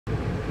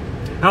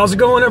How's it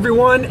going,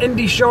 everyone?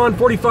 ND Sean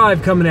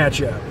 45 coming at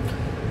you.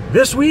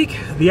 This week,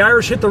 the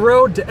Irish hit the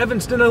road to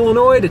Evanston,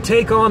 Illinois to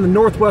take on the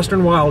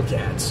Northwestern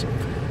Wildcats.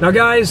 Now,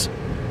 guys,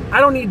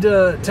 I don't need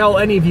to tell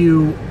any of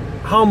you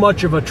how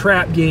much of a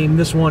trap game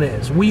this one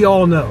is. We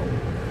all know.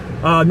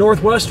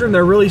 Northwestern,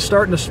 they're really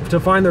starting to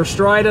find their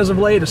stride as of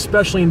late,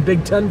 especially in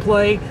Big Ten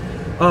play.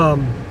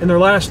 In their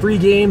last 3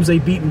 games,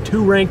 they've beaten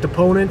 2 ranked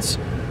opponents.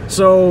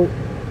 So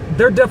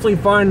they're definitely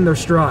finding their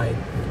stride.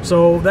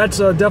 So that's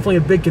definitely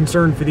a big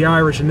concern for the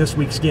Irish in this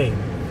week's game.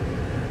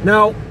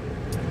 Now,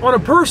 on a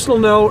personal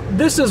note,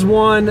 this is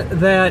one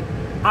that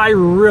I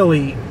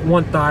really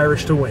want the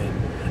Irish to win.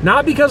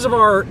 Not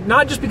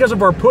just because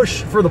of our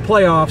push for the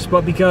playoffs,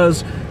 but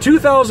because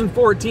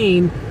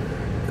 2014,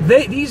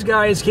 these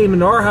guys came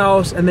into our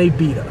house and they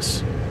beat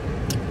us.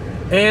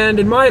 And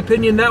in my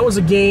opinion, that was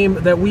a game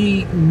that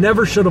we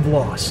never should have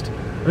lost.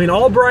 I mean,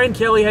 all Brian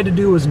Kelly had to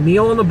do was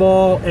kneel on the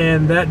ball,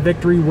 and that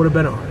victory would have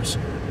been ours.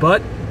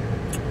 But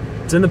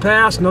it's in the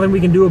past, nothing we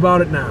can do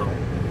about it now.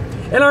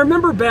 And I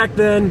remember back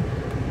then,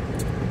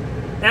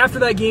 after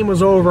that game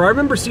was over, I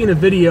remember seeing a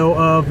video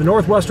of the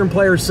Northwestern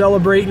players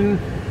celebrating,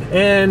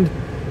 and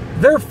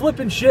they're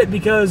flipping shit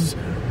because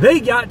they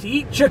got to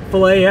eat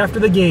Chick-fil-A after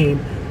the game.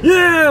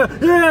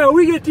 Yeah,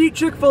 we get to eat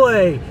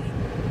Chick-fil-A.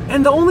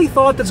 And the only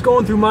thought that's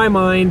going through my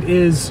mind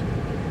is,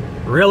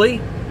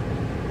 really?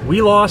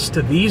 We lost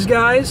to these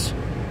guys?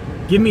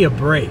 Give me a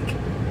break.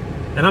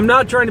 And I'm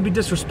not trying to be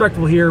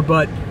disrespectful here,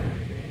 but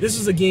this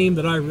is a game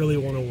that I really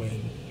want to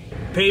win.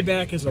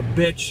 Payback is a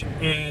bitch,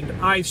 and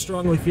I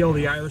strongly feel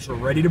the Irish are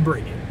ready to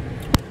bring it.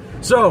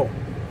 So,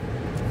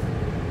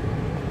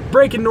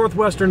 breaking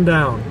Northwestern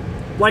down.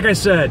 Like I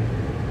said,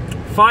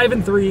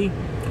 5-3.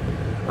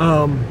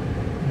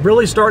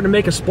 Really starting to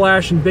make a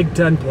splash in Big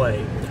Ten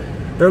play.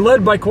 They're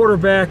led by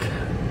quarterback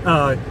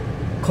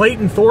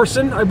Clayton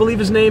Thorson, I believe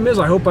his name is.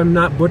 I hope I'm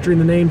not butchering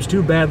the names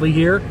too badly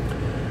here.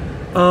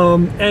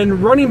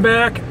 And running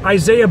back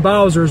Isaiah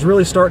Bowser is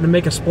really starting to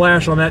make a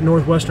splash on that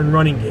Northwestern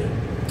running game.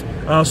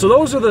 So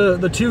those are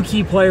the 2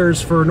 key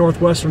players for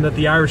Northwestern that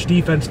the Irish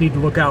defense need to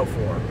look out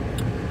for.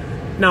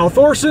 Now,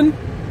 Thorson,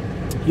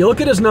 you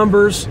look at his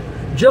numbers,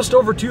 just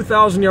over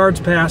 2,000 yards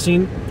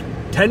passing,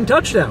 10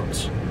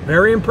 touchdowns.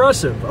 Very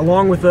impressive,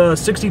 along with a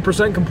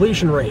 60%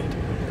 completion rate.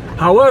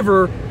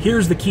 However,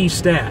 here's the key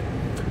stat.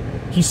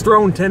 He's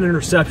thrown 10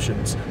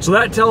 interceptions. So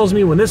that tells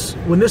me when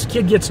this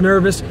kid gets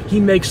nervous, he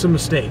makes some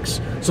mistakes.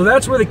 So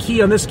that's where the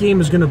key on this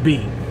game is going to be.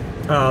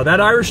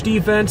 That Irish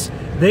defense,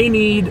 they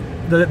need,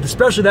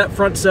 especially that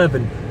front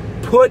 7,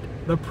 put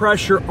the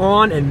pressure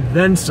on and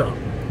then some.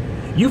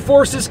 You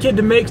force this kid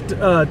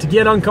to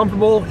get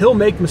uncomfortable, he'll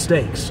make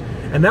mistakes.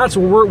 And that's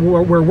where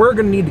we're going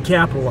to need to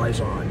capitalize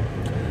on.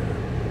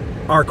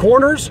 Our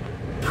corners,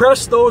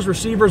 press those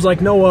receivers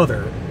like no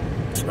other.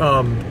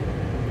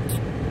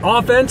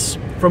 Offense,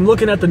 from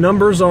looking at the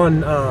numbers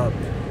on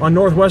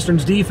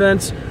Northwestern's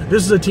defense,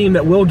 this is a team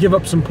that will give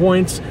up some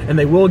points and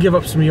they will give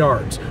up some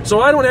yards.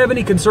 So I don't have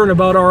any concern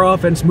about our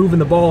offense moving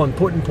the ball and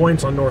putting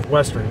points on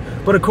Northwestern.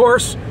 But of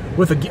course,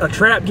 with a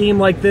trap game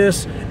like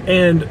this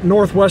and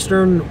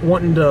Northwestern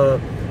wanting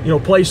to,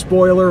 play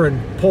spoiler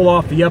and pull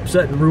off the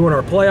upset and ruin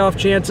our playoff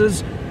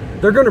chances,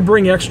 they're going to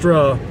bring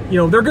extra,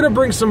 they're going to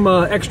bring some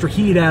extra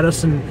heat at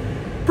us and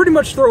pretty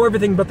much throw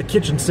everything but the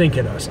kitchen sink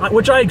at us,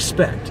 which I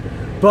expect.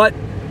 But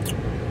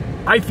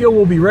I feel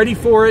we'll be ready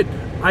for it.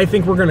 I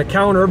think we're going to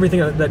counter everything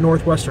that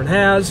Northwestern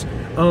has.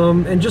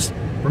 And just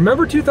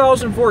remember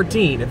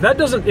 2014. If that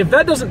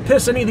doesn't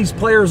piss any of these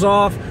players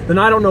off, then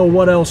I don't know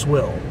what else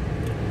will.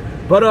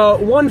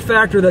 But one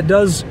factor that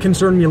does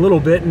concern me a little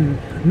bit, and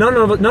none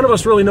of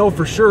us really know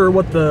for sure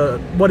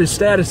what his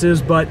status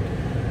is, but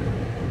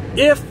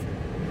if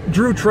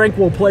Drew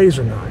Tranquill plays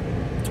or not.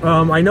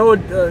 I know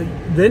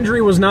the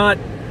injury was not.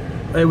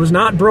 It was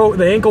not broke.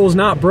 The ankle was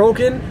not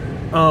broken.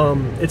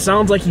 It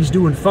sounds like he's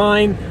doing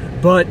fine,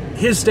 but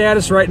his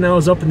status right now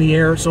is up in the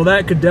air, so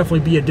that could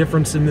definitely be a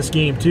difference in this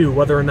game too,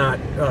 whether or not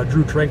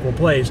Drew Tranquill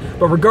plays.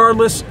 But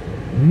regardless,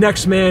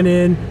 next man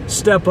in,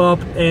 step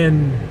up,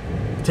 and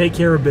take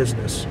care of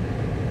business.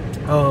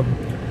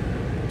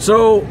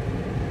 So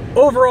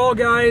overall,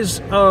 guys,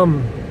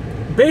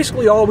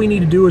 basically all we need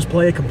to do is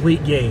play a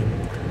complete game.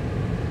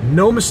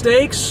 No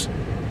mistakes,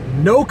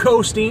 no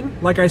coasting,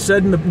 like I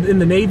said in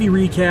the Navy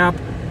recap,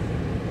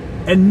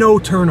 and no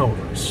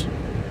turnovers.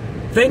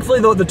 Thankfully,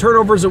 though, the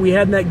turnovers that we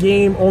had in that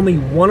game, only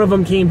one of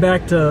them came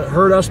back to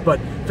hurt us, but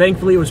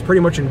thankfully it was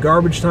pretty much in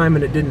garbage time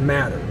and it didn't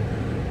matter.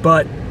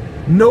 But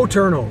no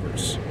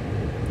turnovers.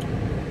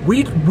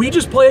 We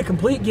just play a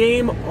complete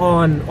game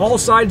on all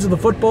sides of the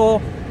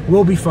football,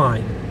 we'll be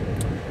fine.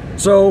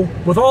 So,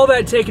 with all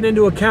that taken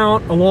into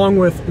account, along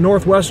with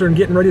Northwestern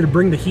getting ready to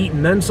bring the heat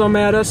and then some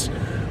at us,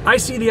 I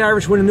see the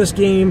Irish winning this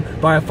game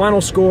by a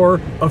final score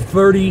of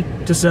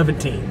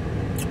 30-17.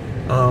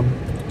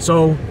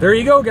 So there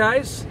you go,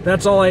 guys.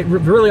 That's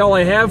really all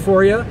I have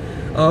for you.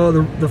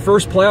 The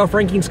first playoff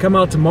rankings come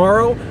out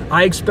tomorrow.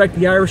 I expect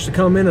the Irish to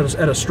come in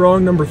at a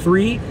strong number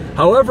 3.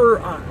 However,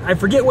 I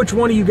forget which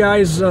one of you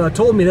guys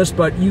told me this,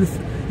 but you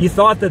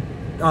thought that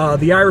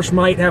the Irish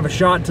might have a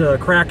shot to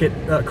crack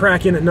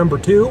in at number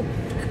 2.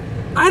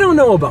 I don't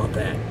know about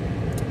that.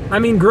 I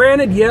mean,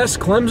 granted, yes,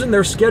 Clemson,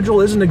 their schedule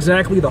isn't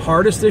exactly the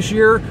hardest this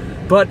year,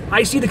 but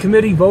I see the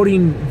committee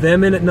voting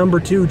them in at number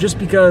 2 just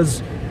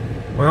because,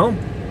 well,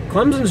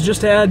 Clemson's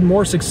just had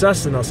more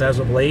success than us as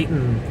of late,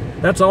 and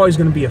that's always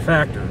going to be a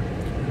factor.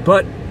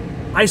 But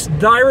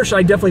the Irish,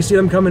 I definitely see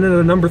them coming in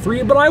at number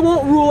 3, but I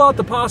won't rule out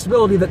the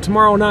possibility that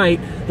tomorrow night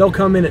they'll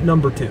come in at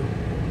number 2.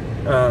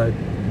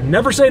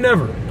 Never say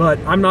never, but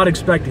I'm not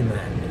expecting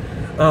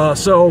that.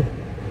 So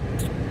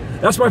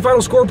that's my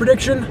final score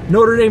prediction.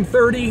 Notre Dame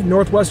 30,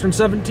 Northwestern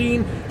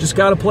 17. Just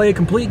got to play a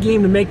complete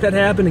game to make that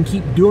happen and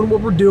keep doing what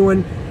we're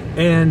doing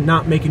and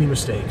not make any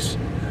mistakes.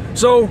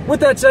 So with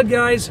that said,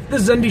 guys,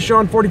 this is ND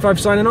Sean 45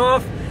 signing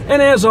off. And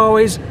as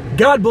always,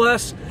 God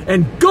bless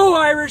and go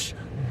Irish,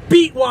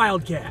 beat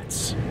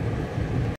Wildcats.